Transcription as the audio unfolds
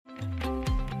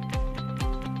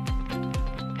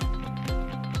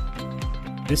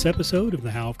This episode of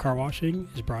The How of Car Washing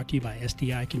is brought to you by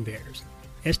STI Conveyors.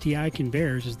 STI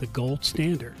Conveyors is the gold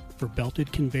standard for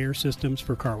belted conveyor systems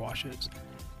for car washes.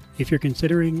 If you're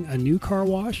considering a new car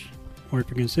wash, or if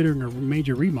you're considering a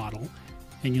major remodel,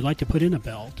 and you'd like to put in a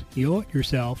belt, you owe it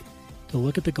yourself to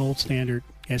look at the gold standard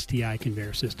STI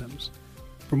Conveyor systems.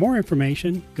 For more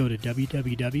information, go to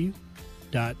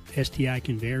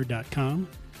www.sticonveyor.com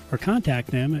or contact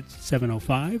them at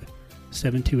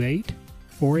 705-728-4868.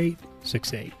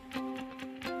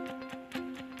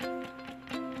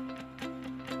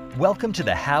 Welcome to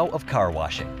the How of Car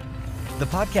Washing, the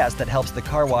podcast that helps the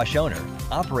car wash owner,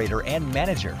 operator, and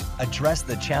manager address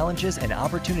the challenges and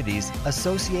opportunities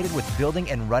associated with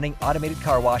building and running automated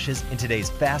car washes in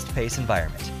today's fast-paced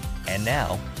environment. And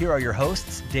now, here are your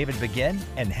hosts, David Begin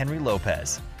and Henry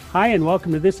Lopez. Hi, and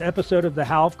welcome to this episode of The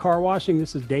How of Car Washing.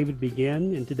 This is David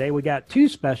Begin, and today we got two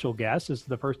special guests. This is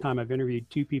the first time I've interviewed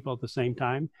two people at the same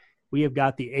time. We have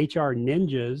got the HR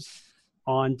Ninjas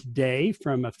on today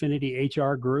from Affinity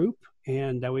HR Group,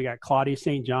 and we got Claudia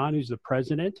St, who's the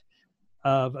president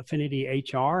of Affinity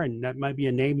HR, and that might be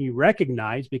a name you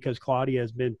recognize because Claudia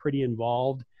has been pretty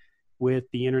involved with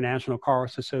the International Car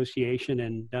Wash Association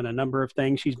and done a number of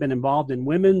things. She's been involved in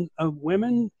women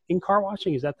in car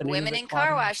washing. Is that the name? Women in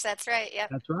Car Wash. That's right. Yeah.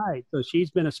 That's right. So she's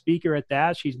been a speaker at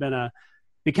that. She's been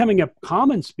becoming a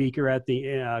common speaker at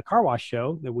the car wash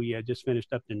show that we just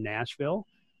finished up in Nashville.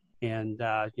 And,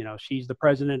 she's the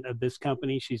president of this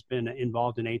company. She's been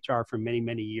involved in HR for many,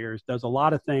 many years, does a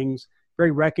lot of things, very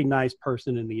recognized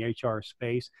person in the HR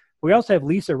space. We also have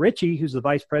Lisa Ritchie, who's the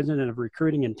vice president of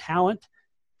recruiting and talent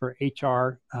for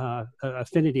HR,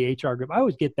 Affinity HR Group. I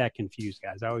always get that confused,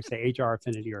 guys. I always say HR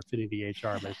Affinity or Affinity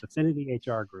HR, but it's Affinity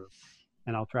HR Group,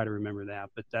 and I'll try to remember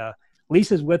that. But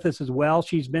Lisa's with us as well.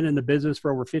 She's been in the business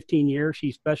for over 15 years.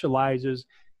 She specializes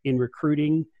in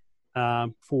recruiting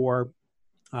for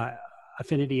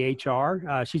Affinity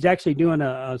HR. She's actually doing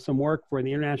some work for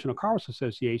the International Car Wash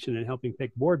Association and helping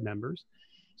pick board members.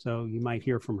 So you might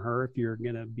hear from her if you're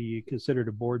going to be considered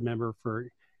a board member for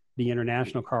the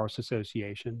International Car Wash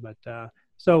Association. But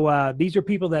so these are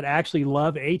people that actually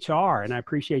love HR, and I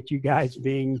appreciate you guys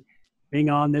being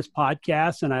on this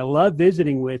podcast. And I love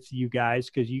visiting with you guys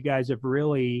because you guys have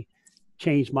really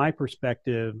changed my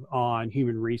perspective on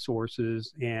human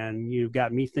resources, and you've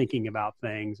got me thinking about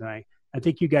things. I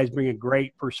think you guys bring a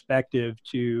great perspective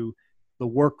to the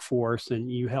workforce, and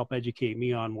you help educate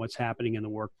me on what's happening in the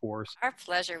workforce. Our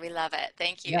pleasure. We love it.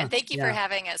 Thank you. Yeah, and thank you for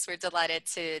having us. We're delighted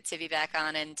to be back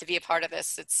on and to be a part of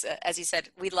this. It's, as you said,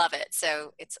 we love it.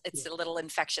 So it's a little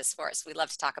infectious for us. We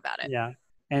love to talk about it. Yeah.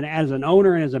 And as an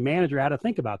owner and as a manager, how to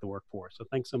think about the workforce. So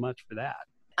thanks so much for that.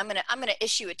 I'm going to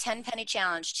issue a 10-penny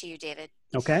challenge to you, David.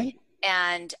 Okay.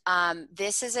 And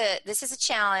this is a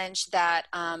challenge that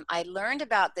I learned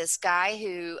about this guy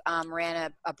who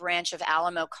ran a branch of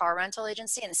Alamo Car Rental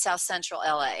Agency in South Central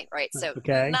LA, right? So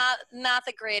not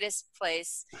the greatest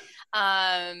place.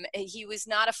 He was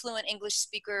not a fluent English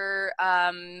speaker,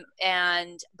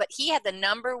 but he had the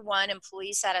 #1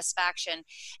 employee satisfaction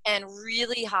and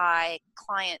really high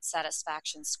client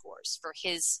satisfaction scores for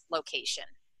his location.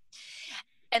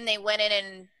 And they went in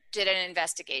and did an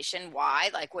investigation. Why?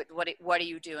 Like, what are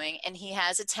you doing? And he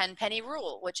has a 10-penny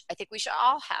rule, which I think we should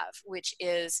all have, which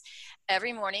is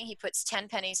every morning he puts 10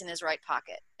 pennies in his right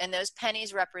pocket. And those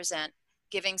pennies represent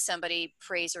giving somebody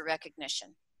praise or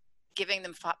recognition, giving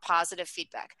them positive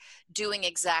feedback, doing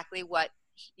exactly what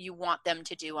you want them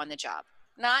to do on the job.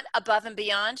 Not above and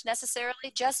beyond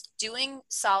necessarily, just doing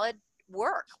solid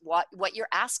work, what you're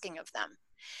asking of them.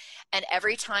 And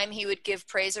every time he would give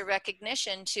praise or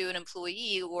recognition to an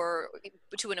employee,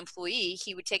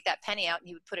 he would take that penny out and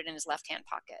he would put it in his left-hand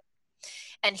pocket.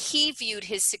 And he viewed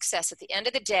his success at the end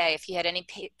of the day. If he had any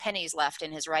pennies left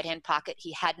in his right-hand pocket,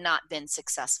 he had not been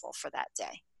successful for that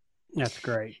day. That's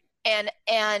great. And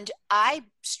I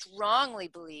strongly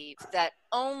believe that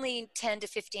only 10 to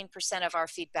 15% of our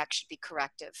feedback should be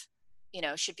corrective,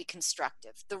 should be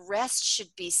constructive. The rest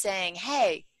should be saying,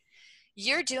 hey,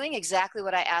 you're doing exactly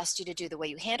what I asked you to do. The way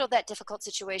you handled that difficult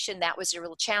situation, that was a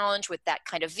real challenge with that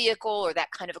kind of vehicle or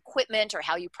that kind of equipment, or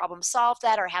how you problem solved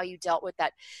that, or how you dealt with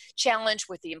that challenge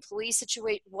with the employee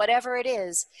situation, whatever it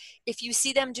is. If you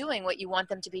see them doing what you want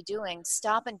them to be doing,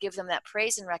 stop and give them that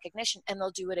praise and recognition, and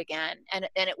they'll do it again, and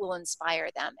it will inspire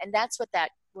them. And that's what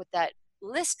that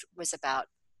list was about.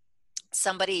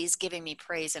 Somebody's giving me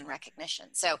praise and recognition.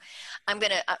 So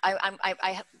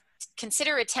I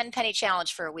consider a 10-penny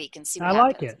challenge for a week and see what happens. I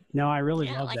like it. No, I really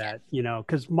love that,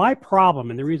 because my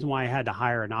problem, and the reason why I had to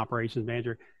hire an operations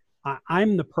manager,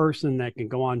 I'm the person that can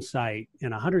go on site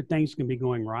and 100 things can be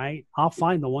going right. I'll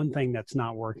find the one thing that's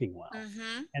not working well.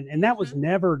 And that was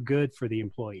never good for the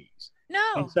employees. No.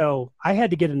 And so I had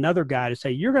to get another guy to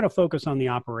say, you're going to focus on the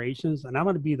operations, and I'm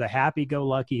going to be the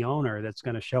happy-go-lucky owner that's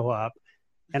going to show up.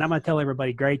 And I'm going to tell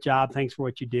everybody, great job. Thanks for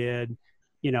what you did.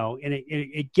 You know, and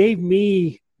it gave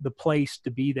me the place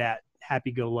to be that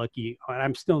happy-go-lucky.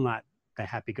 I'm still not the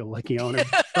happy-go-lucky owner,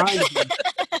 trying to be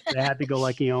the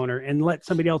happy-go-lucky owner and let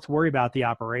somebody else worry about the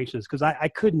operations, because I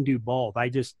couldn't do both. I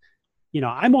just, you know,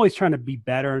 I'm always trying to be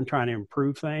better and trying to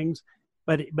improve things,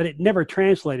 but it never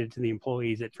translated to the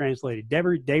employees. It translated,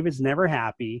 David's never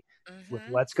happy with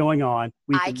what's going on.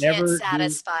 I can't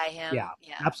satisfy him. Yeah,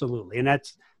 absolutely. And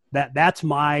that's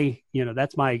my, you know,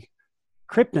 that's my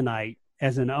kryptonite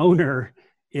as an owner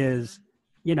is,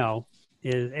 you know,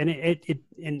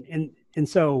 and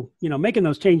so, you know, making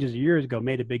those changes years ago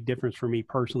made a big difference for me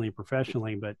personally and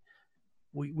professionally, but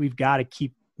we've got to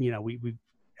keep, you know, we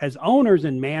as owners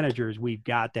and managers, we've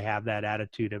got to have that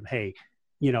attitude of, hey,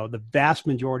 you know, the vast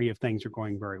majority of things are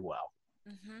going very well.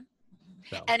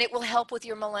 So. And it will help with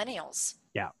your millennials.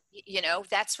 Yeah. You know,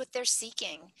 that's what they're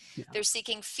seeking. Yeah. They're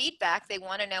seeking feedback. They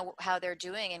want to know how they're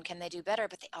doing and can they do better,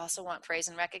 but they also want praise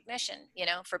and recognition, you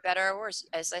know, for better or worse.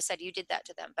 As I said, you did that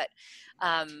to them,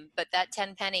 but that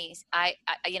 10 pennies, I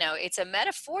you know, it's a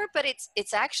metaphor, but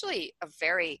it's actually a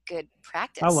very good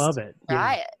practice. I love it.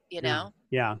 Try it, you know?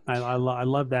 Yeah. I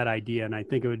love that idea. And I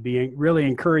think it would be really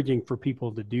encouraging for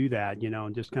people to do that, you know,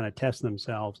 and just kind of test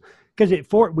themselves. Because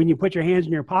when you put your hands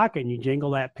in your pocket and you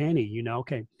jingle that penny, you know,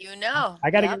 okay, you know,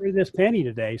 I got to get rid of this penny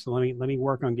today. So let me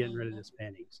work on getting rid of this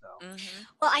penny. So,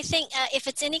 well, I think if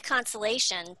it's any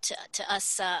consolation to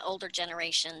us older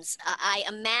generations, I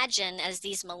imagine as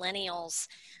these millennials,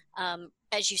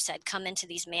 as you said, come into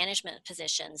these management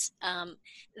positions,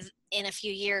 in a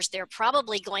few years, they're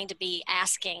probably going to be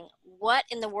asking, what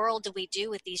in the world do we do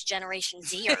with these Generation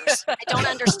Zers? I don't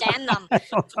understand them.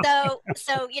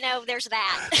 So, you know, there's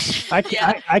that.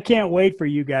 I can't wait for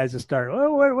you guys to start.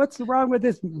 Oh, what's wrong with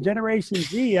this Generation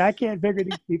Z? I can't figure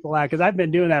these people out, because I've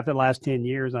been doing that for the last 10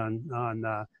 years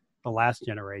on the last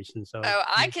generation. So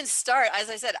I can start. As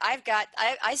I said,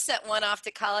 I sent one off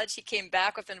to college. He came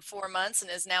back within 4 months and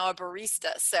is now a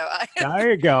barista. So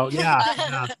there you go.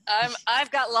 Yeah.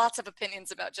 I've got lots of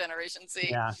opinions about Generation Z.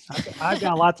 Yeah. I've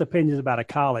got lots of opinions about a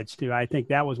college too. I think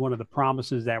that was one of the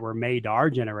promises that were made to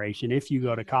our generation. If you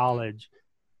go to college,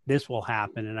 this will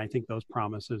happen. And I think those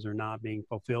promises are not being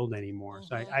fulfilled anymore.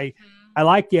 So I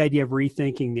like the idea of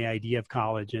rethinking the idea of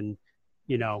college. And,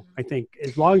 you know, I think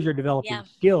as long as you're developing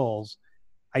skills,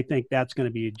 I think that's going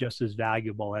to be just as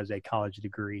valuable as a college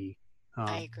degree.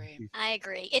 I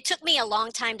agree. It took me a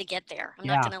long time to get there. I'm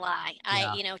not going to lie.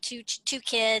 You know, two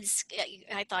kids.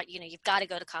 I thought, you know, you've got to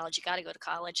go to college. You got to go to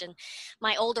college. And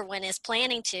my older one is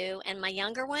planning to, and my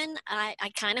younger one, I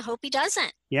kind of hope he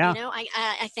doesn't. Yeah. You know,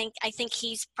 I think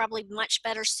he's probably much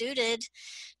better suited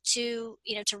to,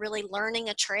 you know, to really learning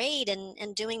a trade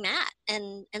and doing that.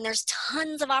 And there's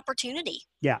tons of opportunity.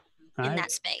 Yeah. In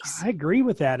that space. I agree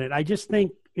with that. And I just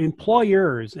think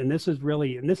employers, and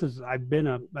I've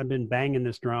been banging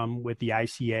this drum with the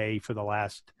ICA for the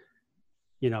last,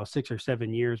 you know, 6 or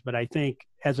 7 years. But I think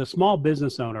as a small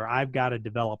business owner, I've got to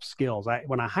develop skills.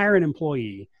 When I hire an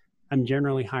employee, I'm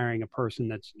generally hiring a person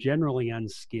that's generally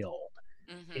unskilled.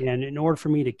 And in order for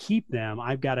me to keep them,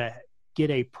 I've got to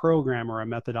get a program or a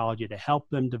methodology to help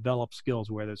them develop skills,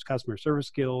 whether it's customer service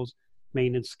skills,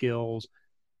 maintenance skills,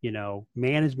 you know,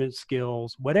 management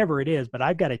skills, whatever it is, but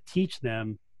I've got to teach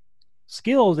them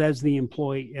skills as the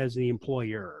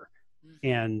employer.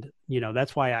 And, you know,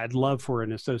 that's why I'd love for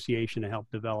an association to help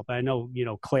develop. I know, you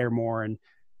know, Claire Moore and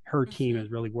her team is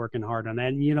really working hard on that.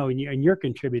 And, you know, and you're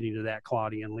contributing to that,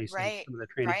 Claudia and Lisa, some of the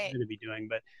training you're going to be doing,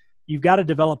 but you've got to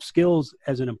develop skills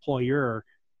as an employer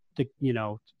to, you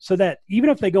know, so that even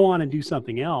if they go on and do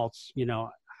something else, you know,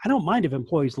 I don't mind if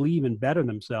employees leave and better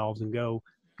themselves and go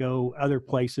other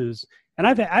places. And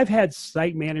I've had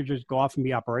site managers go off and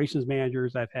be operations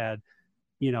managers. I've had,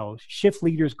 you know, shift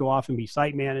leaders go off and be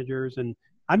site managers, and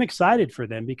I'm excited for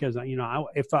them because, you know,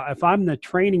 if I'm the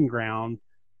training ground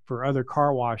for other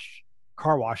car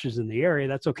washes in the area,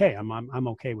 that's okay. I'm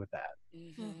okay with that.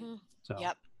 So,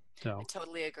 so I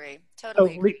totally agree.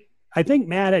 I think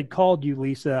Matt had called you,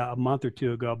 Lisa, a month or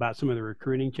two ago about some of the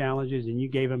recruiting challenges, and you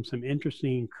gave him some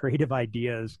interesting creative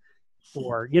ideas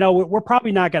for, you know, we're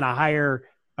probably not going to hire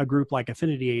a group like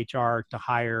Affinity HR to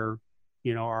hire,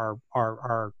 you know,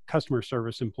 our customer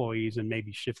service employees and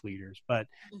maybe shift leaders. But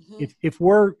if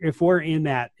we're in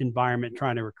that environment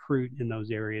trying to recruit in those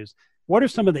areas, what are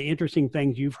some of the interesting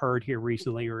things you've heard here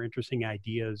recently or interesting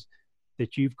ideas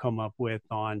that you've come up with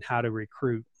on how to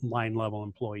recruit line level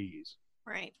employees?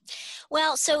 Right.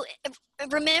 Well, so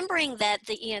remembering that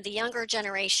the younger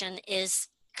generation is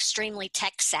extremely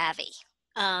tech savvy.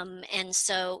 And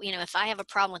so, if I have a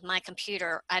problem with my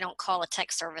computer, I don't call a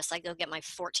tech service. I go get my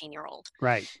 14-year-old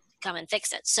Right. come and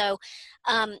fix it. So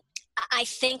I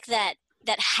think that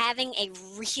having a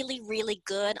really, really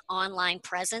good online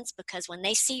presence, because when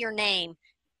they see your name,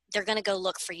 they're going to go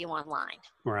look for you online.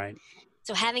 Right.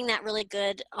 So having that really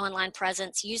good online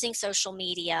presence, using social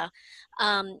media,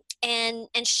 and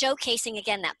showcasing,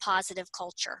 again, that positive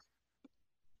culture,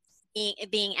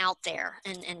 being out there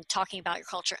and talking about your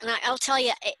culture. And I'll tell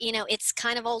you, it's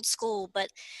kind of old school, but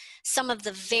some of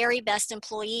the very best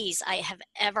employees I have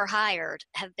ever hired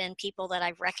have been people that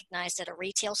I've recognized at a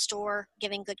retail store,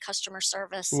 giving good customer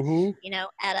service,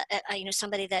 at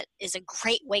somebody that is a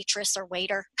great waitress or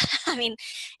waiter. I mean,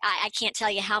 I can't tell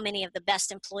you how many of the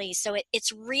best employees. So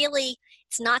it's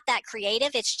not that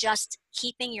creative. It's just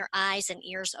keeping your eyes and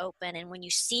ears open. And when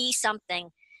you see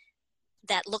something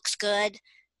that looks good,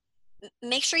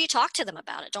 make sure you talk to them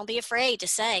about it. Don't be afraid to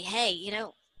say, hey,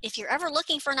 if you're ever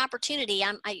looking for an opportunity,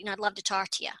 I'd love to talk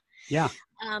to you. Yeah.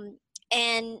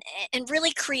 And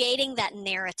really creating that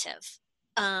narrative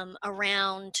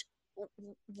around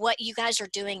what you guys are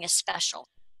doing is special.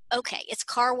 Okay, it's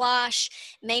car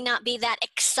wash, may not be that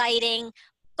exciting,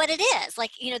 but it is.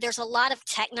 Like, there's a lot of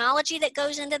technology that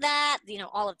goes into that,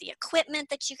 all of the equipment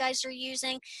that you guys are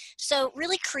using. So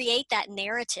really create that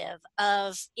narrative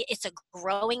of it's a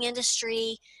growing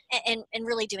industry and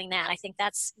really doing that. I think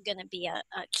that's going to be a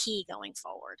key going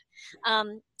forward.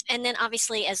 And then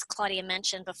obviously, as Claudia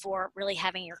mentioned before, really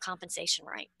having your compensation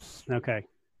right. Okay.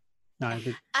 No,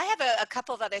 I have a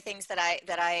couple of other things that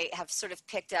I have sort of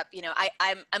picked up.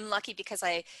 I'm lucky because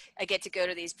I get to go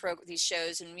to these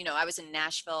shows, and I was in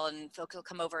Nashville, and folks will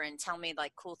come over and tell me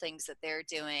like cool things that they're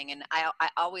doing, and I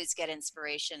always get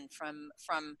inspiration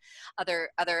from other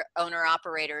owner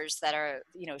operators that are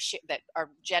that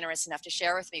are generous enough to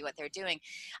share with me what they're doing.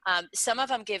 Some of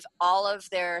them give all of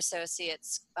their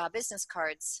associates business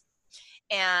cards.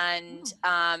 And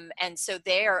so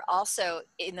they are also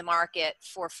in the market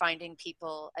for finding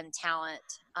people and talent.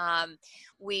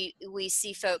 We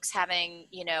see folks having,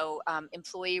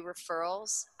 employee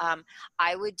referrals.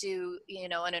 I would do,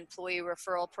 an employee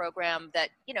referral program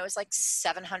that, is like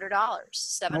 $700,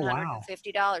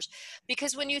 $750.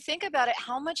 Because when you think about it,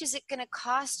 how much is it going to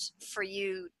cost for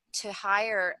you to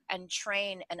hire and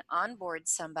train and onboard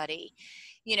somebody?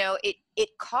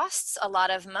 It costs a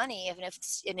lot of money. And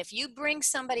if you bring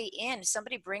somebody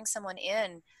brings someone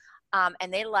in,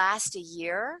 and they last a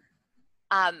year,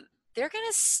 they're going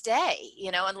to stay,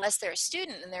 unless they're a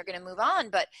student and they're going to move on.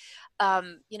 But,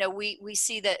 we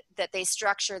see that they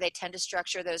tend to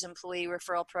structure those employee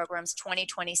referral programs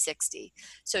 20-20-60.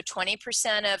 So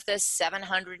 20% of the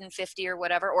 $750 or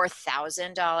whatever, or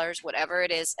 $1,000, whatever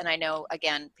it is. And I know,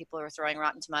 again, people are throwing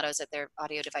rotten tomatoes at their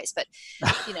audio device, but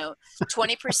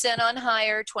 20% on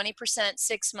hire, 20%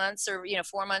 6 months, or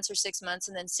 4 months or 6 months,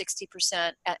 and then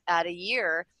 60% at a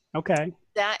year. Okay.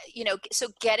 That, so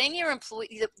getting your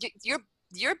employee,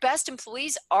 your best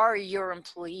employees are your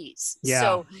employees. Yeah.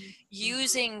 So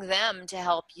using them to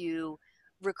help you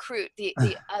recruit. The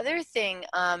other thing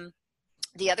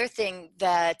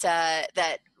that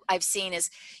I've seen is,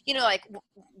 like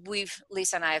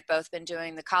Lisa and I have both been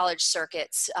doing the college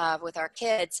circuits with our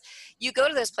kids. You go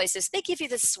to those places, they give you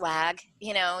the swag,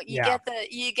 you get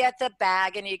the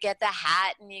bag, and you get the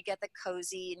hat, and you get the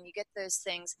cozy, and you get those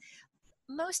things.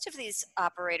 Most of these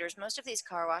operators, most of these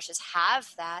car washes have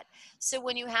that. So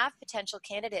when you have potential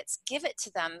candidates, give it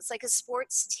to them. It's like a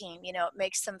sports team, it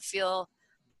makes them feel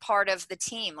part of the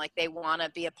team, like they want to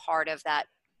be a part of that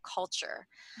culture.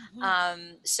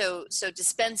 Mm-hmm. So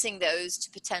dispensing those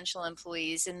to potential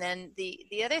employees. And then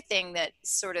the other thing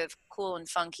that's sort of cool and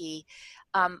funky,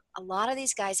 a lot of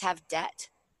these guys have debt.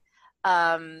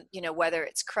 Whether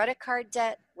it's credit card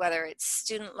debt, whether it's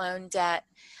student loan debt,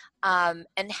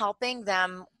 and helping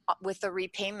them with the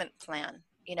repayment plan,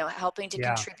 helping to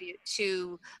contribute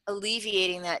to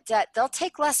alleviating that debt. They'll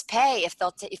take less pay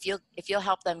if you'll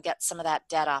help them get some of that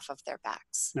debt off of their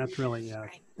backs. That's really,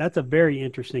 that's a very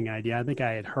interesting idea. I think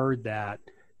I had heard that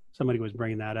somebody was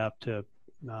bringing that up to,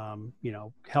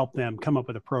 help them come up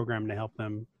with a program to help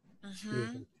them.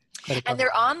 Mm-hmm. And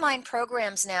their online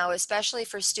programs now, especially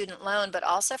for student loan, but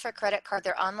also for credit card,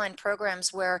 they're online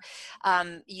programs where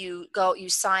you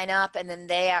sign up, and then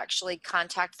they actually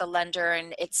contact the lender,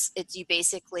 and it's you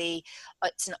basically,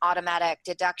 it's an automatic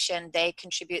deduction. They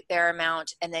contribute their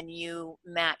amount, and then you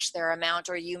match their amount,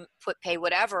 or you pay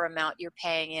whatever amount you're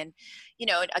paying in.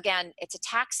 Again, it's a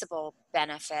taxable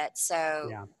benefit.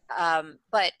 So,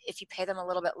 but if you pay them a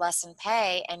little bit less in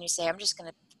pay, and you say, I'm just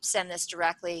going to send this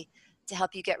directly to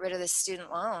help you get rid of this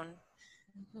student loan,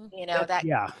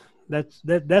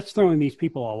 that's throwing these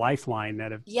people a lifeline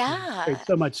that have paid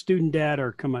so much student debt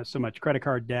or so much credit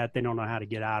card debt, they don't know how to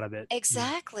get out of it.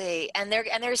 Exactly. And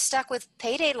they're stuck with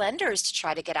payday lenders to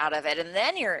try to get out of it. And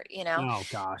then you're, oh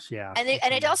gosh, yeah. And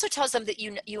it also tells them that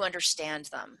you understand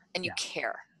them and you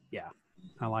care. Yeah.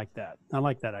 I like that. I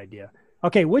like that idea.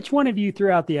 Okay. Which one of you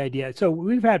threw out the idea? So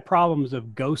we've had problems of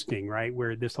ghosting, right?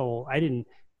 Where this whole,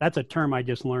 that's a term I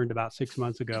just learned about 6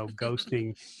 months ago,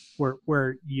 ghosting,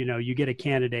 where you get a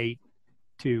candidate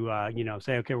to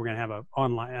say, okay, we're going to have a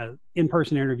online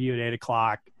in-person interview at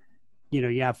 8:00.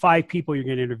 You have 5 people you're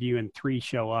going to interview, and 3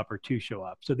 show up or 2 show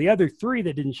up. So the other 3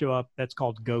 that didn't show up, that's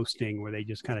called ghosting, where they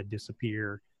just kind of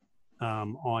disappear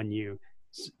on you.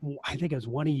 I think it was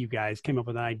one of you guys came up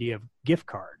with an idea of gift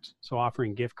cards. So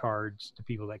offering gift cards to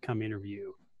people that come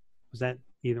interview. Was that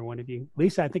either one of you?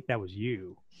 Lisa, I think that was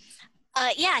you.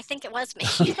 Yeah, I think it was me.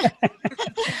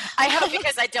 I hope,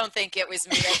 because I don't think it was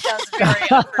me. It sounds very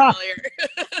unfamiliar.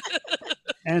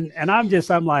 and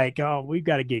I'm like, oh, we've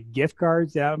got to get gift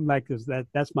cards. Yeah, I'm like,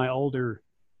 that's my older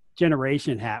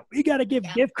generation hat. We got to give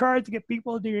gift cards to get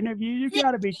people to interview. You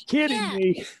got to be kidding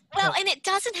me. Well, and it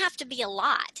doesn't have to be a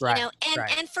lot,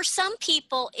 and for some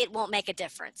people it won't make a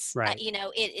difference. Right.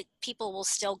 People will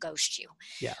still ghost you.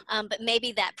 Yeah. But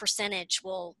maybe that percentage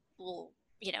will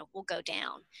go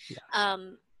down. Yeah.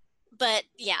 But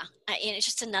yeah, it's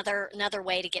just another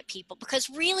way to get people, because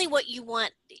really what you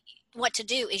want to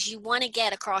do is you want to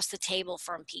get across the table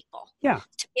from people. Yeah.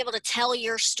 To be able to tell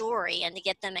your story and to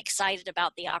get them excited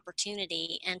about the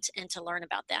opportunity and to learn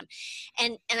about them.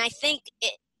 And I think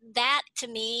that, to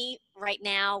me, right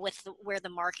now, with where the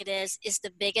market is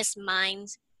the biggest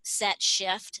mindset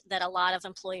shift that a lot of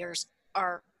employers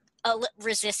are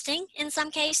resisting in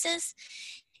some cases.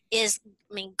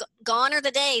 Gone are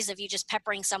the days of you just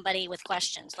peppering somebody with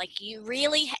questions. Like,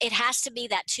 it has to be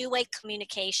that two-way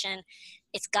communication.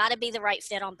 It's got to be the right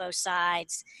fit on both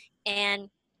sides. And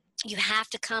you have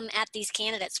to come at these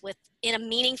candidates in a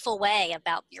meaningful way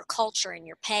about your culture and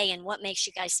your pay and what makes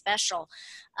you guys special.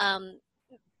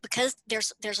 Because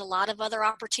there's a lot of other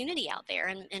opportunity out there,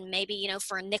 and maybe,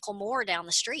 for a nickel more down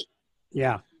the street.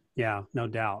 Yeah. Yeah, no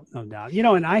doubt. And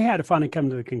I had to finally come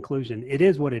to the conclusion, it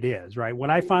is what it is, right? When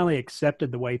I finally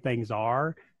accepted the way things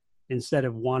are, instead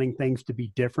of wanting things to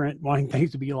be different, wanting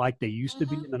things to be like they used to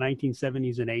be in the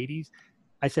 1970s and 80s,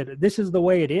 I said, this is the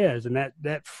way it is. And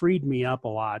that freed me up a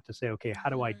lot to say, okay, how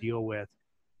do I deal with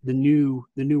the new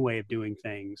way of doing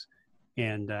things?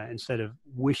 And instead of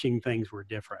wishing things were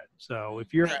different. So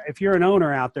if you're an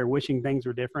owner out there wishing things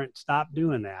were different, stop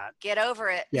doing that. Get over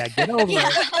it. Yeah, get over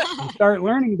it. And start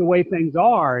learning the way things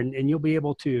are, and you'll be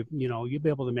able to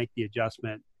make the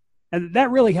adjustment. And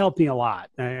that really helped me a lot.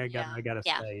 I got to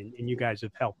say, and you guys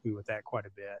have helped me with that quite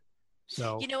a bit.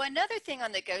 So another thing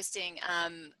on the ghosting,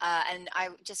 and I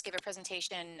just gave a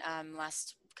presentation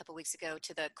last couple of weeks ago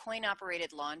to the Coin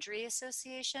Operated Laundry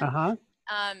Association.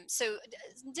 So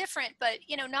different, but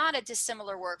not a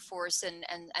dissimilar workforce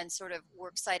and sort of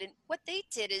work site. And what they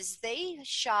did is they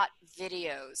shot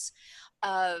videos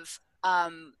of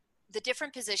the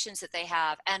different positions that they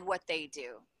have and what they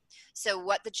do. So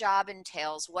what the job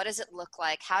entails, what does it look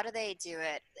like, how do they do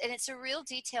it? And it's a real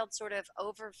detailed sort of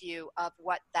overview of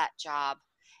what that job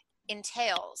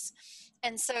entails.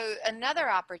 And so another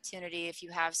opportunity, if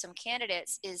you have some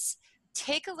candidates, is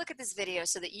take a look at this video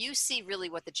so that you see really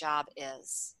what the job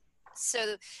is.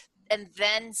 And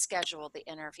then schedule the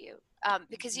interview.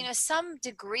 Because, some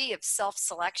degree of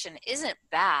self-selection isn't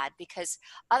bad, because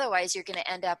otherwise you're going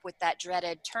to end up with that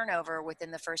dreaded turnover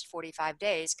within the first 45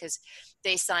 days, because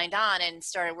they signed on and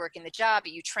started working the job.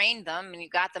 You trained them and you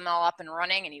got them all up and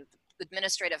running, and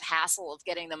administrative hassle of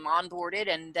getting them onboarded,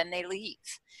 and then they leave.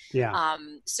 Yeah.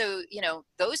 So,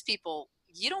 those people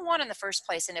you don't want in the first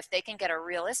place. And if they can get a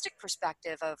realistic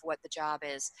perspective of what the job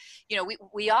is,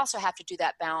 we also have to do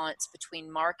that balance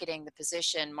between marketing the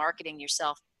position, marketing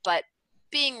yourself, but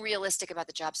being realistic about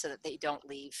the job so that they don't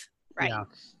leave. Right.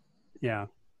 Yeah.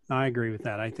 I agree with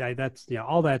that.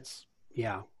 All that's.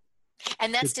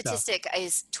 And that statistic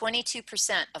is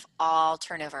 22% of all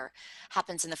turnover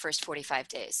happens in the first 45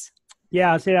 days.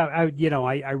 Yeah, see,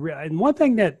 and one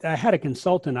thing that I had a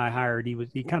consultant I hired,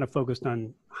 he kind of focused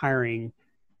on hiring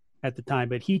at the time,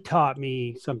 but he taught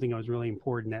me something that was really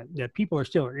important, that people are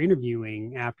still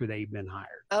interviewing after they've been hired.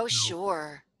 Oh,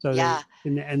 sure. So Yeah.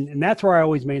 and that's where I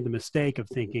always made the mistake of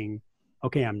thinking,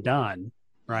 okay, I'm done.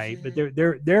 Right. But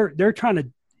they're trying to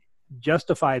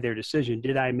justify their decision.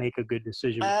 Did I make a good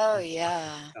decision? Oh,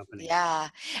 yeah. Company? Yeah.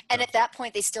 And at that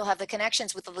point, they still have the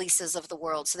connections with the Lisas of the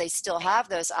world. So they still have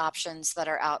those options that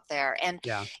are out there. And,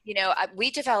 we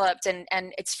developed, and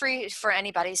it's free for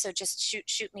anybody. So just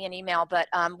shoot me an email. But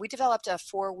we developed a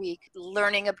 4-week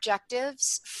learning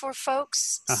objectives for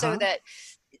folks so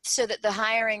that the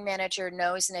hiring manager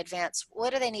knows in advance,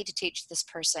 what do they need to teach this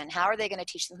person? How are they going to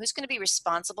teach them? Who's going to be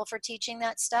responsible for teaching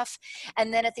that stuff?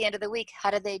 And then at the end of the week,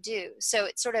 how did they do? So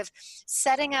it's sort of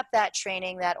setting up that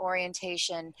training, that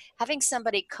orientation, having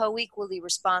somebody co-equally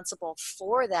responsible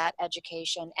for that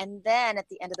education. And then at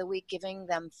the end of the week, giving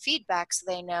them feedback so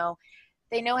they know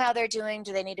how they're doing.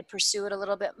 Do they need to pursue it a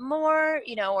little bit more,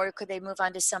 or could they move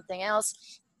on to something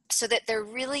else? So that there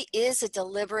really is a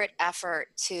deliberate effort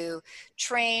to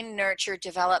train, nurture,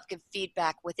 develop, give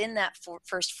feedback within that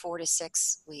first 4 to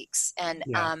 6 weeks. And,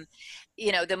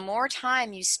 the more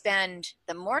time you spend,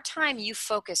 the more time you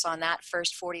focus on that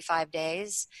first 45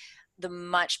 days, the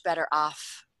much better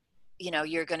off,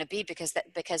 you're going to be because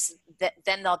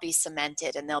then they'll be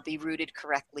cemented and they'll be rooted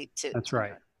correctly to. That's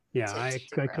right. Yeah, I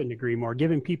couldn't agree more.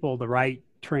 Giving people the right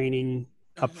training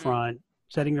up front,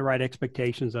 setting the right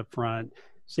expectations up front,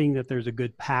 seeing that there's a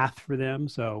good path for them.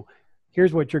 So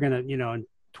here's what you're going to, in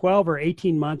 12 or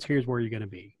 18 months, here's where you're going to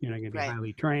be. You're going to be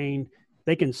highly trained.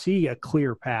 They can see a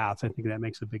clear path. I think that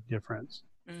makes a big difference.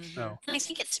 So I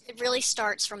think it really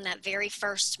starts from that very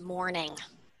first morning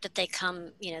that they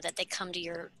come, to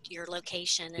your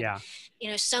location. And,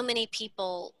 so many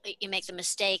people, you make the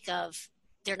mistake of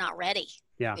they're not ready.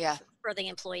 Yeah. For the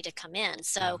employee to come in.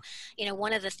 So,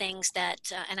 one of the things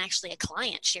that, and actually a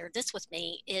client shared this with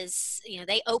me is,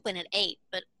 they open at 8,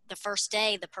 but the first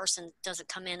day the person doesn't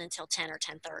come in until 10 or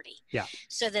 10:30. Yeah.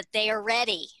 So that they are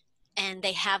ready and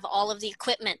they have all of the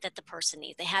equipment that the person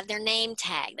needs. They have their name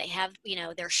tag, they have,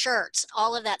 their shirts,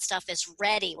 all of that stuff is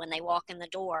ready when they walk in the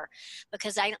door,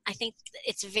 because I think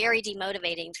it's very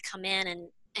demotivating to come in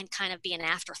and kind of be an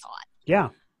afterthought. Yeah.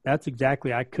 That's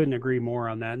exactly, I couldn't agree more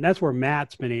on that. And that's where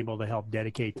Matt's been able to help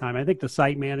dedicate time. I think the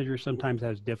site manager sometimes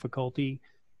has difficulty.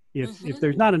 If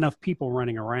there's not enough people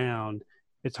running around,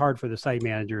 it's hard for the site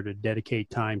manager to dedicate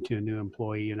time to a new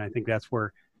employee. And I think that's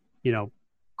where,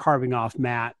 carving off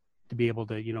Matt to be able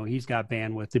to, he's got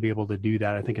bandwidth to be able to do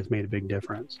that. I think it's made a big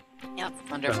difference. Yep.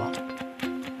 Wonderful.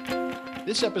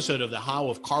 This episode of The How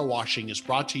of Car Washing is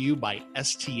brought to you by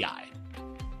STI.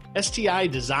 STI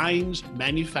designs,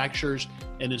 manufactures,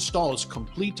 and installs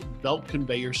complete belt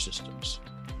conveyor systems.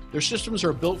 Their systems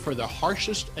are built for the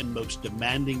harshest and most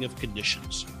demanding of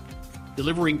conditions.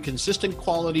 Delivering consistent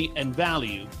quality and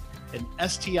value, an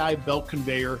STI belt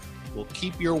conveyor will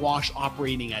keep your wash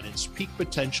operating at its peak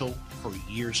potential for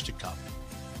years to come.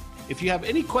 If you have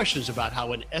any questions about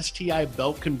how an STI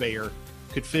belt conveyor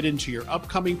could fit into your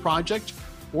upcoming project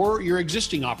or your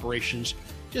existing operations,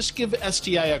 just give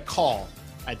STI a call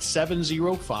at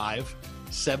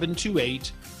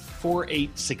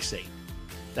 705-728-4868.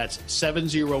 That's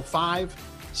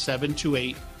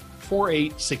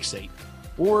 705-728-4868.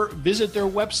 Or visit their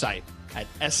website at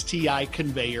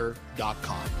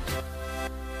sticonveyor.com.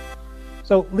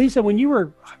 So Lisa, when you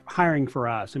were hiring for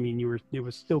us, you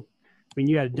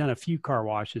had done a few car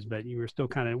washes, but you were still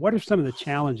what are some of the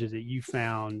challenges that you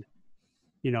found,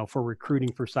 for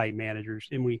recruiting for site managers?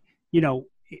 And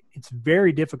it's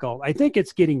very difficult. I think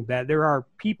it's getting better. There are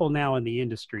people now in the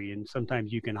industry, and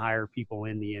sometimes you can hire people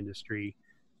in the industry.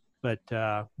 But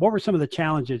what were some of the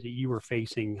challenges that you were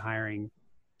facing hiring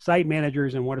site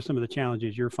managers, and what are some of the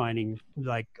challenges you're finding,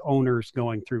 like owners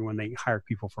going through when they hire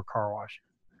people for car wash?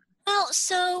 Well,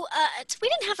 so we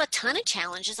didn't have a ton of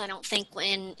challenges, I don't think,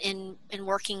 in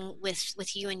working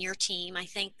with you and your team. I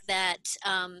think that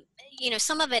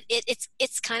some of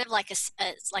it's kind of like it's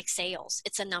like sales.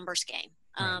 It's a numbers game.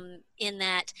 In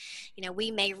that,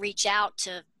 we may reach out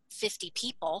to 50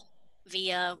 people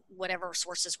via whatever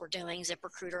sources we're doing,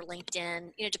 ZipRecruiter,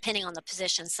 LinkedIn, depending on the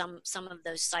position. Some of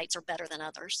those sites are better than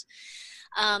others.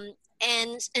 And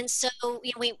so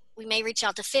we may reach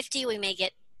out to 50, we may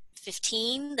get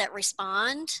 15 that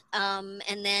respond,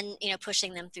 and then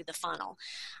pushing them through the funnel.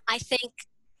 I think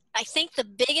the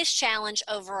biggest challenge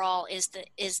overall is the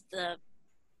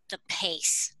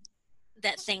pace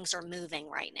that things are moving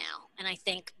right now. And I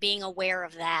think being aware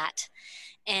of that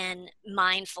and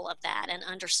mindful of that and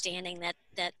understanding that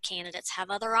candidates have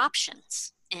other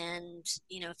options. And,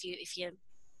 if you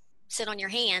sit on your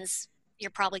hands, you're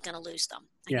probably going to lose them.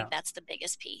 I think that's the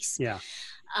biggest piece. Yeah.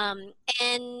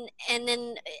 And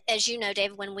then, as you know,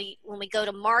 David, when we go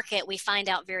to market, we find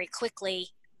out very quickly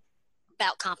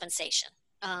about compensation.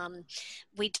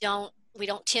 We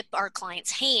don't tip our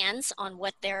clients' hands on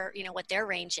what their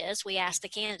range is. We ask the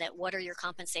candidate, what are your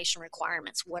compensation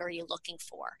requirements? What are you looking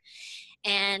for?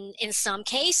 And in some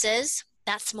cases,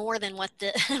 that's more than what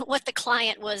the what the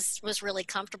client was really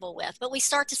comfortable with. But we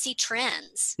start to see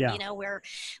trends,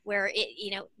 where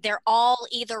they're all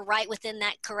either right within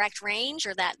that correct range,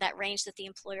 or that range that the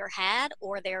employer had,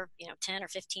 or they're 10 or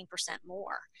 15%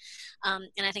 more.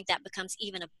 And I think that becomes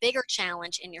even a bigger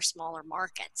challenge in your smaller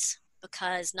markets,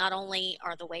 because not only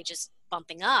are the wages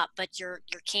bumping up, but your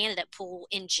candidate pool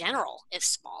in general is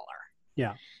smaller.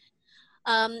 Yeah.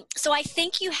 So I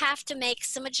think you have to make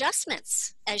some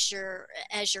adjustments as you're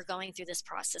going through this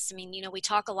process. I mean, we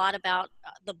talk a lot about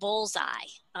the bullseye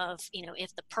of,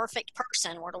 if the perfect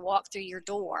person were to walk through your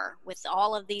door with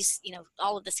all of these,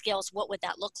 all of the skills, what would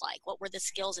that look like? What were the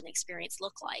skills and experience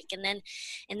look like? And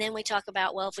then we talk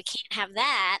about, well, if we can't have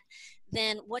that,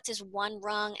 then what does one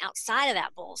rung outside of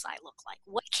that bullseye look like?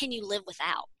 What can you live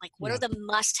without? Like, what are the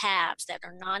must-haves that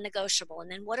are non-negotiable?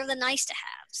 And then what are the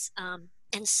nice-to-haves?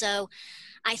 And so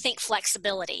I think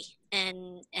flexibility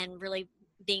and really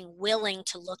being willing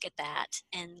to look at that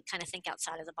and kind of think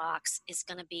outside of the box is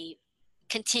going to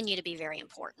continue to be very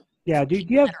important. Yeah. Do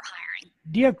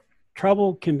you have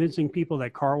trouble convincing people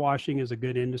that car washing is a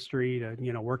good industry to,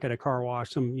 work at a car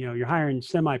wash? You're hiring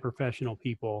semi-professional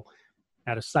people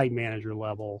at a site manager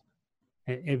level.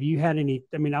 Have you had any,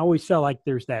 I always felt like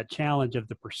there's that challenge of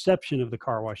the perception of the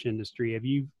car wash industry.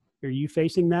 Are you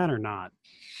facing that or not?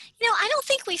 I don't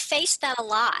think we faced that a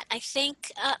lot. I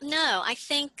think, no, I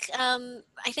think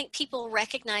people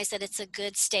recognize that it's a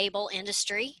good, stable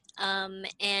industry,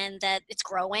 and that it's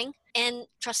growing. And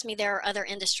trust me, there are other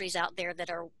industries out there that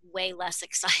are way less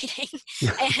exciting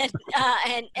and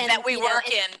that we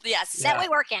work in. Yes. That we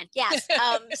work in. Yes.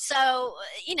 So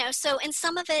and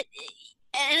some of it,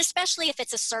 and especially if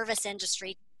it's a service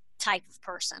industry type of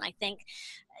person, I think,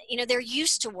 they're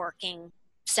used to working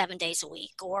 7 days a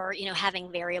week, or having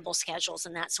variable schedules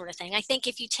and that sort of thing. I think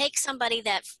if you take somebody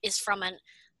that is from an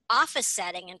office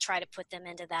setting and try to put them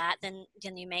into that, then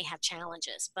you may have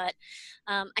challenges. But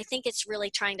I think it's really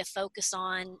trying to focus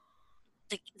on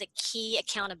the key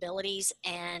accountabilities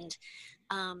and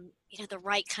the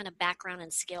right kind of background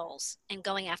and skills, and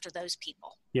going after those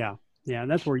people. Yeah. And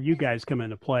that's where you guys come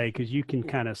into play, because you can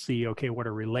kind of see, okay, what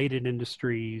are related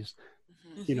industries?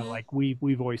 Like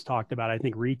we've always talked about, I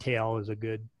think retail is a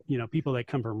good, people that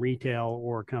come from retail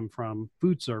or come from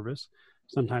food service,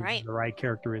 sometimes have the right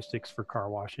characteristics for car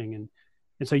washing.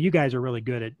 And so you guys are really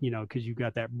good at, because you've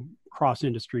got that cross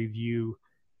industry view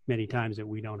many times that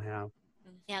we don't have.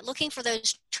 Yeah. Looking for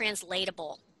those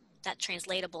translatable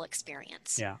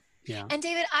experience. Yeah. Yeah. And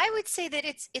David, I would say that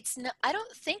it's not, I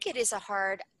don't think it's a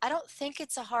hard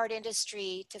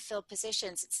industry to fill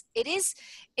positions. It is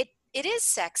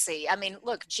sexy.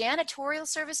 Look, janitorial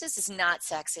services is not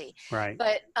sexy, right?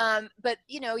 But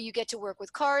you get to work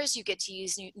with cars, you get to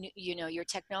use your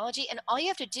technology, and all you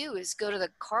have to do is go to the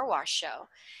car wash show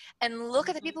and look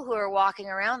at the people who are walking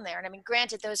around there. And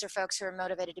granted, those are folks who are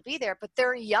motivated to be there, but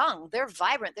they're young, they're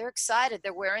vibrant, they're excited,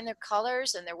 they're wearing their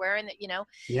colors, and they're wearing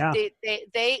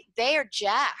they are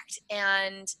jacked,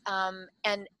 and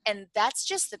that's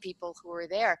just the people who are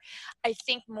there. I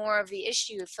think more of the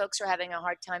issue, if folks are having a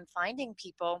hard time finding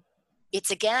people,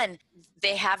 it's again,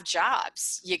 they have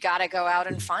jobs. You got to go out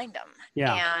and find them.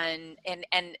 Yeah. And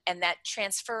that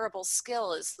transferable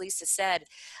skill, as Lisa said,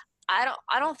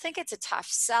 I don't think it's a tough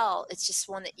sell. It's just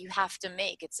one that you have to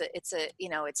make. It's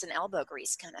an elbow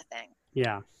grease kind of thing.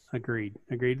 Yeah. Agreed.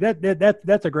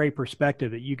 That's a great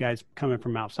perspective that you guys coming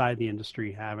from outside the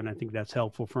industry have. And I think that's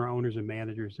helpful for owners and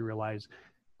managers to realize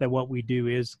that what we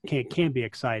do can be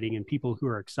exciting, and people who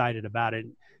are excited about it,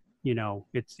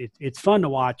 it's fun to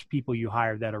watch people you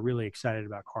hire that are really excited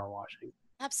about car washing.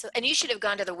 Absolutely. And you should have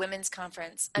gone to the women's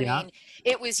conference. I mean,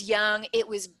 it was young, it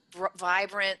was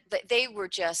vibrant. They were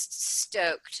just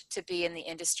stoked to be in the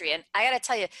industry. And I got to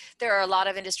tell you, there are a lot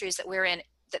of industries that we're in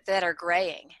that are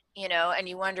graying, and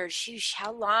you wonder, sheesh,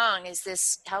 how long is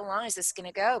this going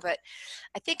to go? But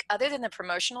I think other than the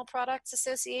Promotional Products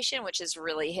Association, which is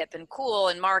really hip and cool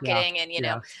in marketing,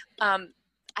 and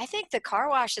I think the car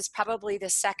wash is probably the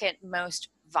second most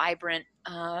vibrant,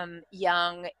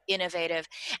 young, innovative.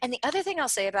 And the other thing I'll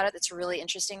say about it that's really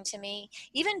interesting to me,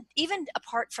 even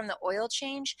apart from the oil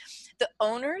change, the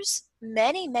owners,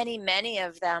 many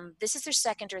of them, this is their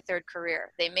second or third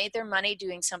career. They made their money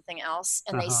doing something else,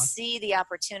 and they see the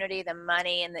opportunity, the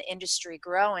money, and the industry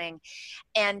growing.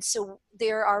 And so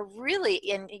there are really,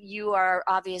 and you are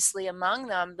obviously among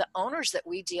them, the owners that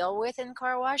we deal with in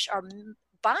car wash are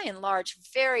by and large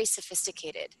very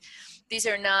sophisticated. These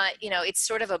are not, it's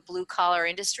sort of a blue collar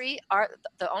industry.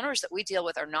 The owners that we deal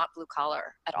with are not blue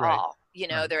collar at all.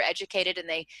 They're educated, and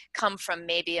they come from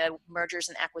maybe a mergers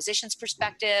and acquisitions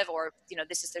perspective, or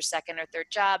this is their second or third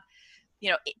job,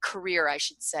 career, I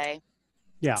should say.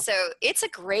 Yeah. So it's a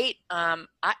great, I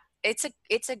think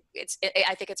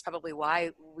it's probably why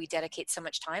we dedicate so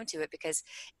much time to it, because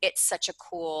it's such a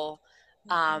cool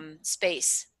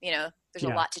space. There's a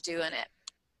lot to do in it.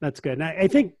 That's good. And I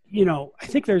think,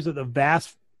 there's a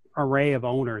vast array of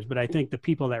owners, but I think the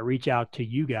people that reach out to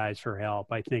you guys for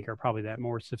help, I think, are probably that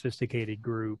more sophisticated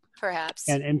group. Perhaps.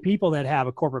 And people that have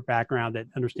a corporate background that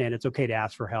understand it's okay to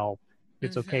ask for help.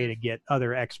 It's okay to get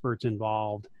other experts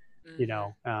involved.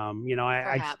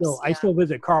 I still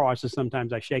visit car washes.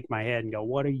 Sometimes I shake my head and go,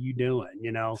 "What are you doing?"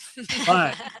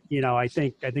 But I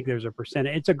think there's a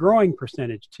percentage. It's a growing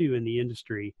percentage too in the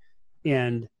industry.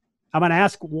 And I'm going to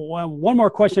ask one more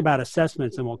question about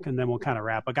assessments, and then we'll kind of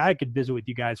wrap up. I could visit with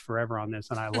you guys forever on this,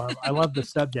 and I love the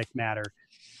subject matter.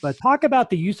 But talk about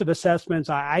the use of assessments.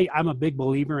 I'm a big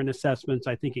believer in assessments.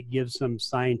 I think it gives some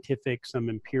scientific, some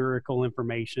empirical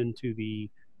information to the,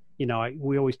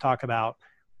 we always talk about,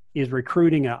 is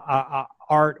recruiting a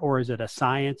art or is it a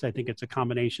science? I think it's a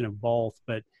combination of both,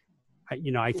 but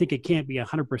I think it can't be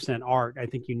 100% art. I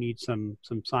think you need some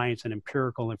science and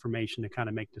empirical information to kind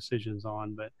of make decisions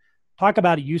on. But talk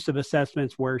about a use of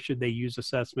assessments. Where should they use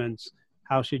assessments?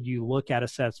 How should you look at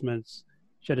assessments?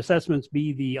 Should assessments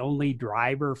be the only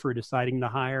driver for deciding to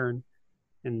hire,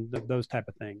 and those type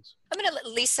of things? I'm going to let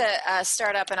Lisa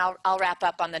start up, and I'll wrap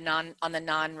up on the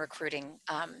non-recruiting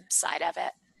side of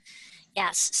it.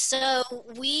 Yes. So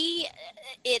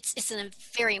it's a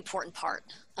very important part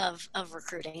of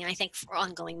recruiting, and I think for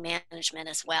ongoing management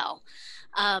as well.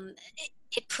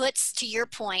 It puts, to your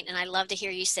point, and I love to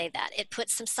hear you say that, it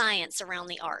puts some science around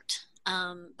the art,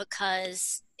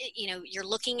 because you're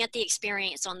looking at the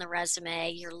experience on the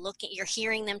resume, you're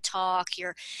hearing them talk,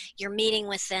 you're meeting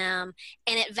with them,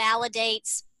 and it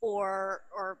validates or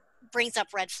brings up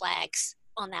red flags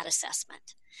on that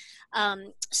assessment.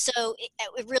 So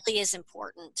it really is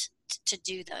important to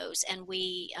do those, and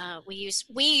we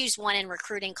use one in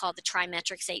recruiting called the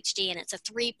Trimetrics HD, and it's a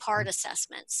 3-part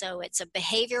assessment. So it's a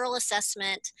behavioral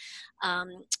assessment,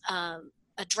 a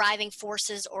driving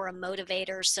forces or a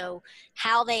motivator. So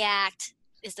how they act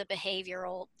is the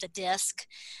behavioral, the DISC,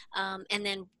 and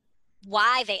then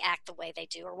why they act the way they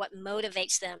do, or what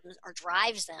motivates them or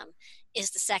drives them,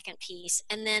 is the second piece.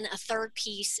 And then a third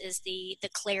piece is the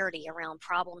clarity around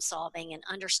problem solving and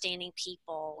understanding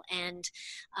people and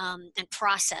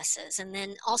processes. And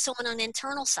then also on an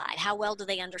internal side, how well do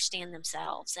they understand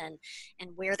themselves and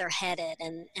where they're headed,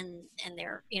 and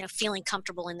they're feeling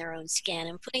comfortable in their own skin.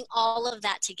 And putting all of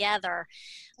that together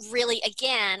really,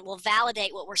 again, will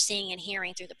validate what we're seeing and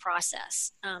hearing through the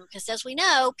process. Because as we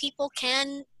know, people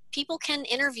can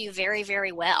interview very,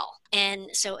 very well. And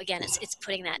so again, it's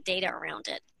putting that data around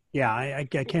it. Yeah, I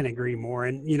can't agree more.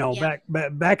 And,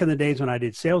 back in the days when I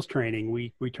did sales training,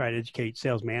 we tried to educate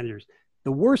sales managers.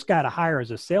 The worst guy to hire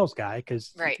is a sales guy,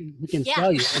 because he can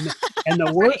sell you. And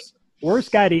the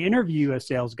worst guy to interview a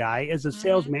sales guy is a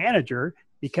sales manager,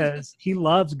 because he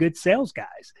loves good sales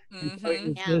guys. And so it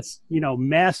was this,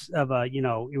 mess of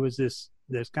it was this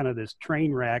kind of this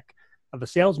train wreck of a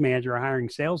sales manager hiring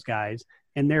sales guys,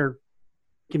 and they're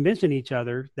convincing each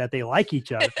other that they like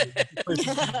each other.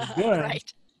 Good.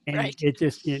 It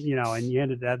just, and you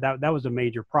ended that was a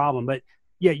major problem. But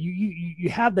yeah, you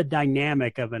have the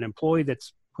dynamic of an employee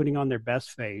that's putting on their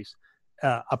best face,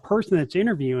 a person that's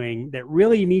interviewing that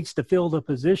really needs to fill the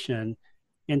position.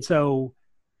 And so,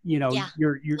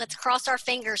 you're let's cross our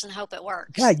fingers and hope it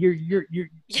works. Yeah, you're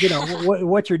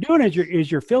what you're doing is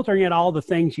you're filtering out all the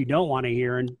things you don't want to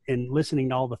hear and listening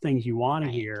to all the things you want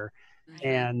to hear.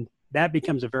 And that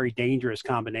becomes a very dangerous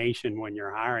combination when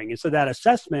you're hiring. And so that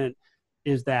assessment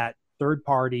is that third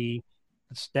party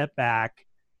step back,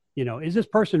 is this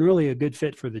person really a good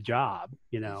fit for the job,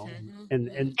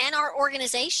 and our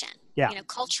organization,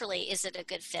 culturally, is it a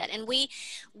good fit? And we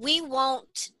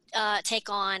won't take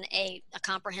on a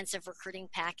comprehensive recruiting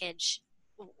package.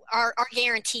 Our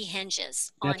guarantee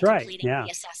hinges on completing the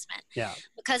assessment,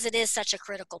 because it is such a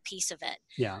critical piece of it.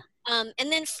 And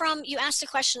then you asked a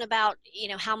question about,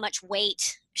 how much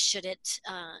weight should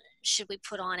we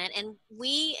put on it? And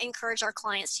we encourage our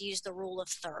clients to use the rule of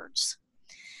thirds.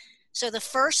 So the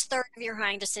first third of your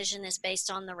hiring decision is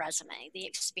based on the resume, the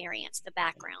experience, the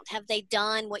background. Have they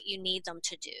done what you need them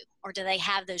to do? Or do they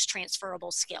have those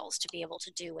transferable skills to be able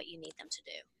to do what you need them to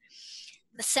do?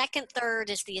 The second third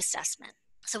is the assessment.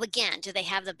 So again, do they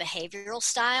have the behavioral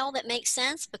style that makes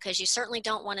sense? Because you certainly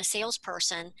don't want a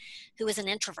salesperson who is an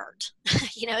introvert,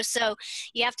 so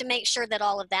you have to make sure that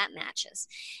all of that matches.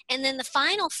 And then the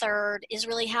final third is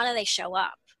really, how do they show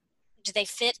up? Do they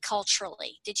fit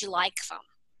culturally? Did you like them?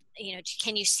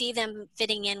 Can you see them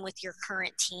fitting in with your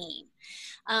current team?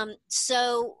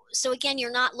 So again,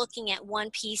 you're not looking at one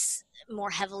piece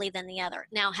more heavily than the other.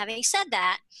 Now, having said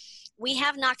that, we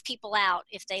have knocked people out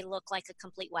if they look like a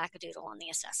complete wackadoodle on the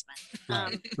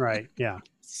assessment. Right. Yeah.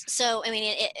 So,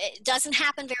 it doesn't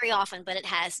happen very often, but it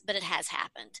has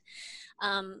happened.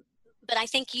 But I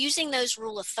think using those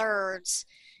rule of thirds,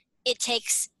 it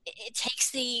takes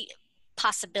the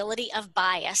possibility of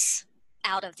bias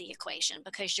out of the equation,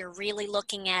 because you're really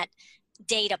looking at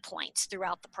data points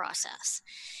throughout the process.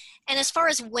 And as far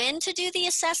as when to do the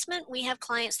assessment, we have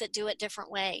clients that do it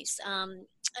different ways.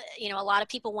 A lot of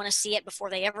people want to see it before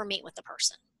they ever meet with the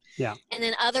person. Yeah. And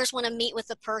then others want to meet with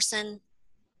the person,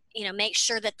 make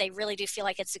sure that they really do feel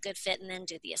like it's a good fit, and then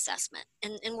do the assessment.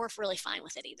 And we're really fine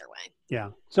with it either way. Yeah.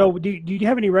 So do you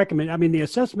have any the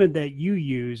assessment that you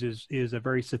use is a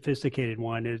very sophisticated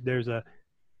one.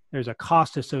 There's a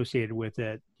cost associated with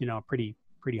it,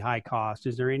 pretty high cost.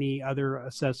 Is there any other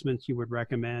assessments you would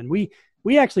recommend?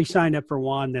 We actually signed up for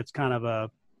one that's kind of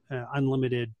a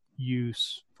unlimited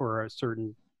use for a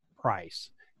certain price,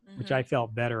 which I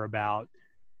felt better about,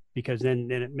 because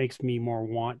then it makes me more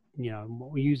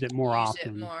we use it more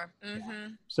often. Mm-hmm.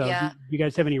 So do you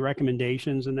guys have any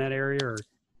recommendations in that area? Or?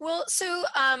 Well, so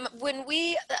when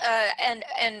we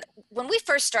when we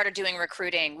first started doing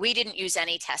recruiting, we didn't use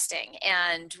any testing,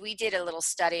 and we did a little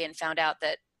study and found out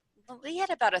that we had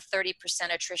about a 30%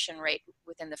 attrition rate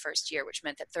within the first year, which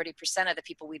meant that 30% of the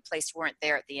people we placed weren't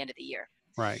there at the end of the year.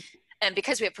 Right. And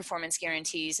because we have performance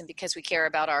guarantees and because we care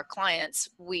about our clients,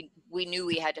 we knew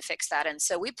we had to fix that. And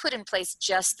so we put in place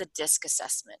just the DISC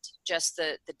assessment, just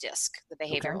the DISC, the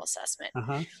behavioral assessment.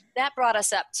 That brought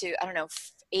us up to,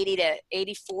 80 to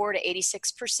 84 to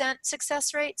 86%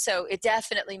 success rate. So it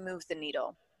definitely moved the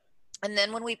needle. And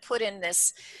then when we put in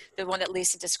the one that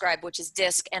Lisa described, which is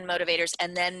DISC and motivators,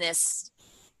 and then this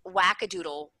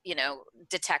wackadoodle,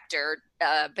 detector,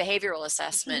 behavioral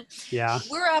assessment,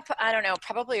 we're up,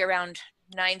 probably around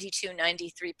 92,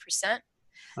 93%.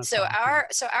 So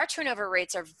awesome. Our turnover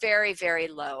rates are very, very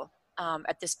low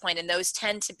at this point. And those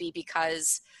tend to be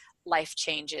because life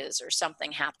changes or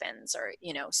something happens, or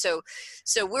so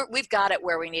we've got it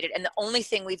where we need it, and the only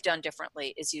thing we've done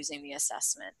differently is using the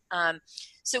assessment.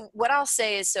 So what I'll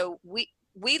say is,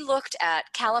 we looked at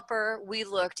Caliper, we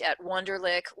looked at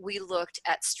Wonderlic, we looked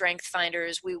at Strength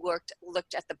Finders, we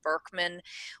looked at the Berkman,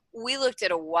 we looked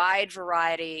at a wide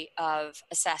variety of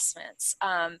assessments,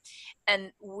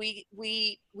 and we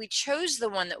chose the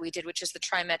one that we did, which is the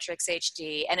Trimetrics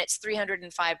HD, and it's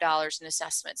 $305 an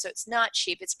assessment, so it's not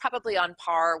cheap. It's probably on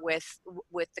par with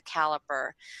the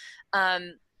Caliper.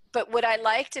 But what I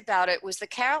liked about it was the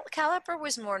Caliper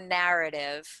was more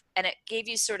narrative, and it gave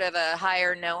you sort of a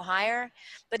higher, no higher,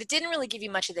 but it didn't really give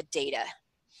you much of the data.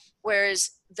 Whereas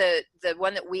the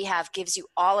one that we have gives you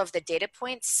all of the data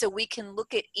points, so we can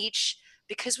look at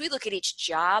because we look at each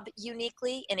job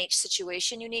uniquely and each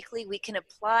situation uniquely, we can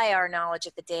apply our knowledge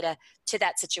of the data to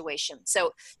that situation.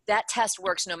 So that test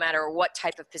works no matter what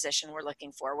type of position we're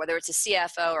looking for, whether it's a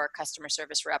CFO or a customer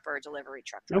service rep or a delivery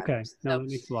truck driver. Okay, no, that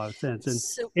makes a lot of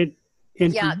sense. And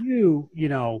for you,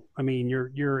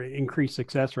 your increased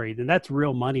success rate, and that's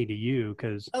real money to you,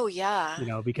 because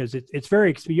because it's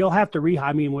very, you'll have to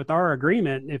with our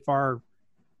agreement, if our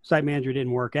site manager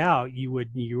didn't work out, you were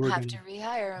have to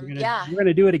rehire them. You're going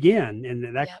to do it again,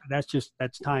 and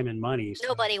that's time and money. So.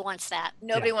 Nobody wants that.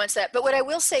 Nobody wants that. But what I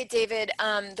will say, David,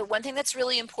 the one thing that's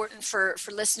really important for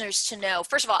listeners to know,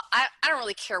 first of all, I don't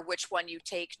really care which one you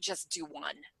take, just do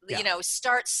one.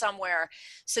 Start somewhere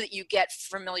so that you get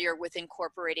familiar with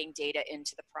incorporating data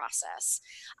into the process.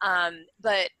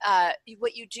 But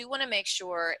what you do want to make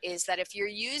sure is that if you're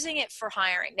using it for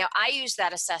hiring, now I use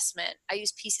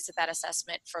pieces of that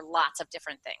assessment for lots of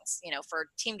different things, for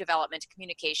team development,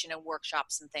 communication, and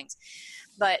workshops and things.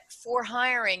 But for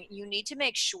hiring, you need to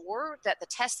make sure that the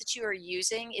test that you are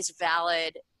using is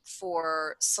valid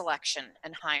for selection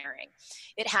and hiring.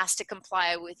 It has to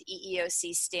comply with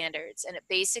EEOC standards. And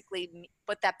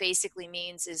what that basically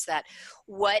means is that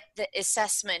what the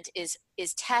assessment is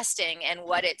testing and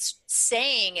what it's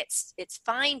saying it's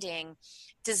finding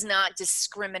does not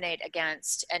discriminate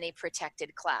against any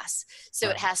protected class.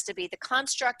 So It has to be, the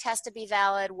construct has to be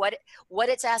valid, what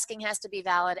it's asking has to be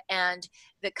valid, and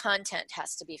the content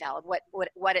has to be valid.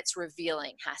 What it's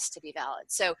revealing has to be valid.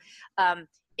 So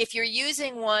if you're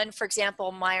using one, for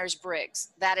example, Myers-Briggs,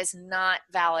 that is not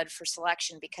valid for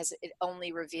selection because it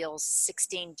only reveals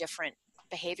 16 different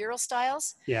behavioral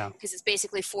styles. Yeah. Because it's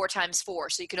basically 4 times 4.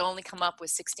 So you can only come up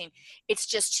with 16. It's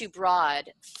just too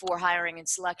broad for hiring and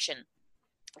selection.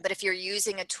 But if you're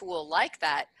using a tool like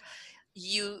that,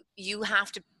 you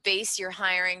have to base your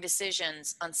hiring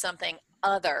decisions on something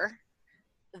other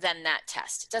than that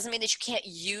test. It doesn't mean that you can't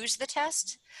use the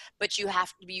test, but you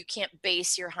can't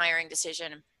base your hiring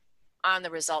decision on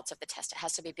the results of the test. It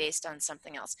has to be based on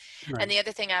something else. Right. And the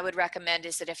other thing I would recommend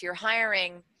is that if you're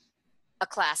hiring a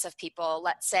class of people,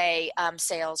 let's say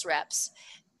sales reps,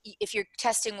 if you're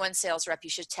testing one sales rep, you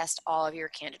should test all of your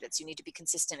candidates. You need to be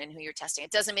consistent in who you're testing.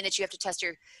 It doesn't mean that you have to test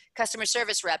your customer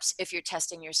service reps if you're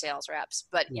testing your sales reps,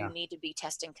 but you need to be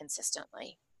testing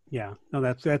consistently. Yeah, no,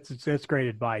 that's great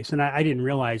advice. And I didn't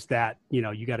realize that,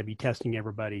 you got to be testing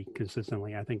everybody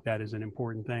consistently. I think that is an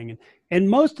important thing. And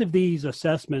most of these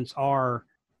assessments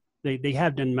they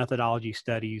have done methodology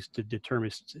studies to determine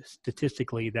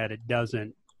statistically that it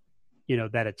doesn't,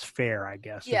 that it's fair, I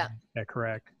guess. Yeah. Is that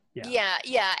correct?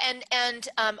 Yeah. And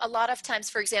a lot of times,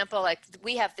 for example, like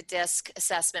we have the DISC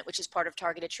assessment, which is part of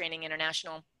Targeted Training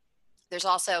International. There's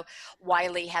also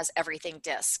Wiley has everything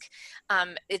DISC.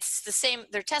 It's the same,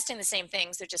 they're testing the same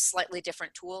things, they're just slightly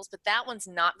different tools, but that one's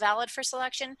not valid for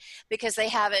selection because they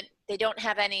don't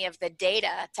have any of the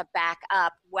data to back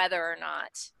up whether or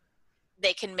not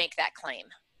they can make that claim.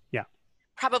 Yeah.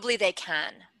 Probably they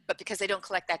can, but because they don't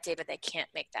collect that data, they can't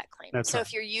make that claim. That's right.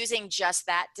 If you're using just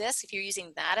that DISC, if you're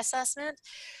using that assessment,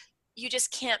 you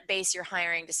just can't base your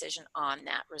hiring decision on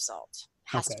that result.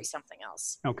 It has to be something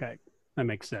else. Okay. That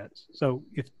makes sense. So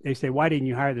if they say, why didn't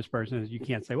you hire this person? You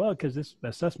can't say, well, because this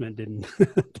assessment didn't.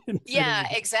 Yeah,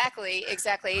 exactly.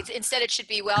 Instead, it should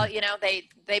be, well, they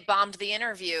bombed the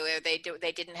interview, or they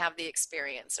didn't have the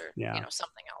experience, or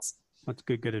something else. That's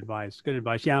good advice. Good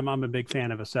advice. Yeah, I'm a big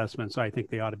fan of assessments, so I think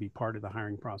they ought to be part of the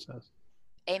hiring process.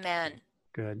 Amen.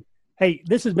 Good. Hey,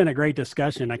 this has been a great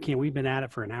discussion. We've been at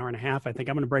it for an hour and a half. I think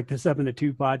I'm going to break this up into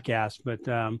 2 podcasts, but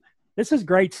this is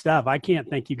great stuff. I can't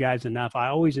thank you guys enough. I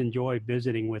always enjoy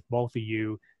visiting with both of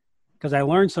you because I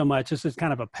learned so much. This is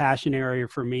kind of a passion area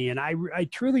for me. And I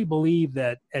truly believe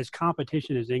that as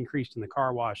competition has increased in the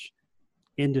car wash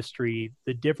industry,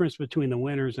 the difference between the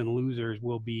winners and losers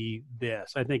will be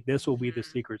this. I think this will be the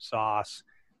secret sauce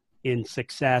in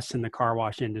success in the car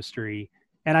wash industry.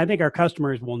 And I think our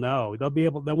customers will know.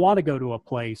 They'll want to go to a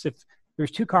place. If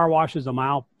there's 2 car washes a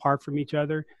mile apart from each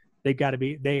other, they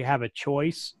have a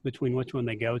choice between which one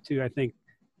they go to. I think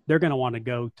they're going to want to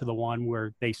go to the one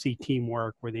where they see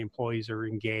teamwork, where the employees are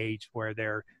engaged, where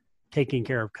they're taking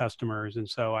care of customers. And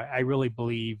so I really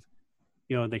believe,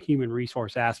 the human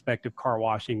resource aspect of car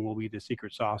washing will be the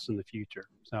secret sauce in the future.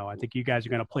 So I think you guys are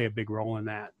going to play a big role in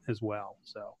that as well.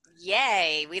 So.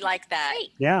 Yay. We like that.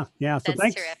 Yeah. So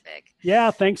that's terrific.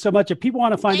 Yeah. Thanks so much. If people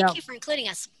want to find out. Thank you for including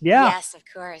us. Yeah. Yes, of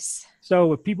course.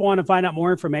 So if people want to find out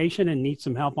more information and need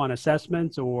some help on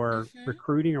assessments or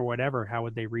recruiting or whatever, how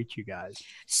would they reach you guys?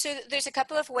 So there's a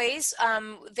couple of ways.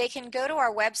 They can go to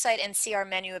our website and see our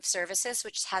menu of services,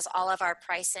 which has all of our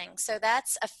pricing. So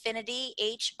that's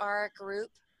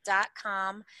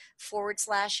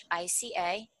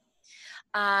affinityhrgroup.com/ICA.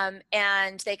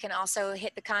 And they can also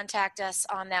hit the contact us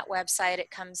on that website.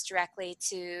 It comes directly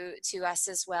to us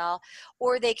as well.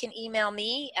 Or they can email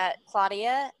me at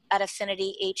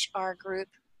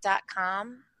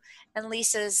Claudia@affinityhrgroup.com and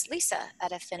Lisa's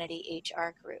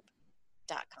Lisa@affinityhrgroup.com.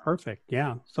 Perfect.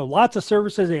 Yeah. So lots of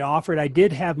services they offered. I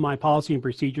did have my policy and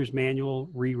procedures manual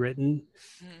rewritten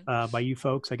by you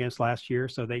folks, I guess, last year.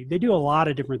 So they do a lot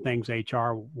of different things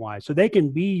HR wise. So they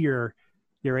can be your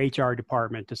HR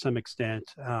department to some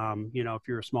extent. If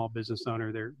you're a small business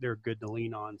owner, they're good to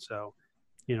lean on. So,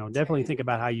 definitely think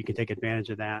about how you can take advantage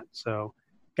of that. So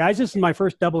guys, this is my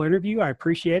first double interview. I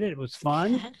appreciate it. It was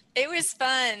fun. It was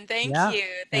fun. Thank you.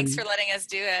 Thanks for letting us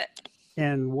do it.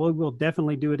 And we'll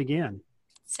definitely do it again.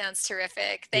 Sounds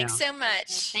terrific. Thanks so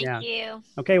much. Thank you.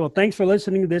 Okay. Well, thanks for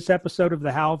listening to this episode of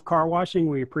The How of Car Washing.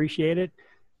 We appreciate it.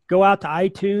 Go out to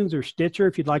iTunes or Stitcher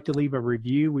if you'd like to leave a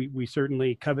review. We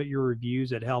certainly covet your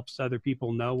reviews. It helps other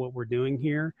people know what we're doing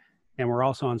here. And we're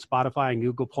also on Spotify and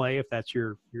Google Play if that's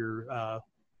your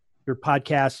your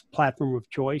podcast platform of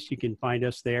choice. You can find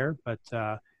us there. But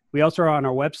we also are on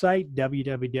our website,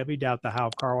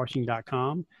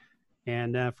 www.thehowofcarwashing.com.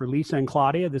 And for Lisa and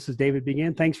Claudia, this is David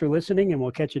Begin. Thanks for listening, and we'll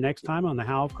catch you next time on The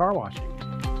How of Car Washing.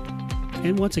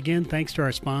 And once again, thanks to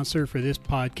our sponsor for this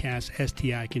podcast,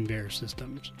 STI Conveyor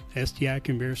Systems. STI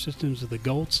Conveyor Systems are the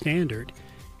gold standard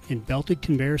in belted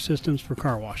conveyor systems for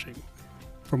car washing.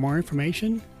 For more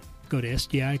information, go to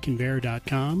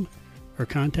sticonveyor.com or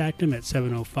contact them at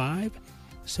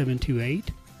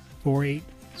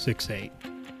 705-728-4868.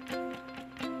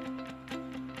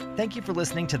 Thank you for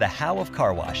listening to The How of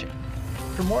Car Washing.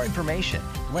 For more information,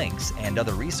 links, and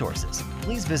other resources,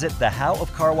 please visit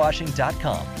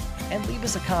thehowofcarwashing.com and leave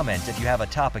us a comment if you have a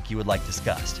topic you would like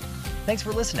discussed. Thanks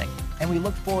for listening, and we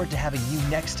look forward to having you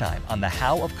next time on The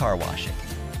How of Car Washing.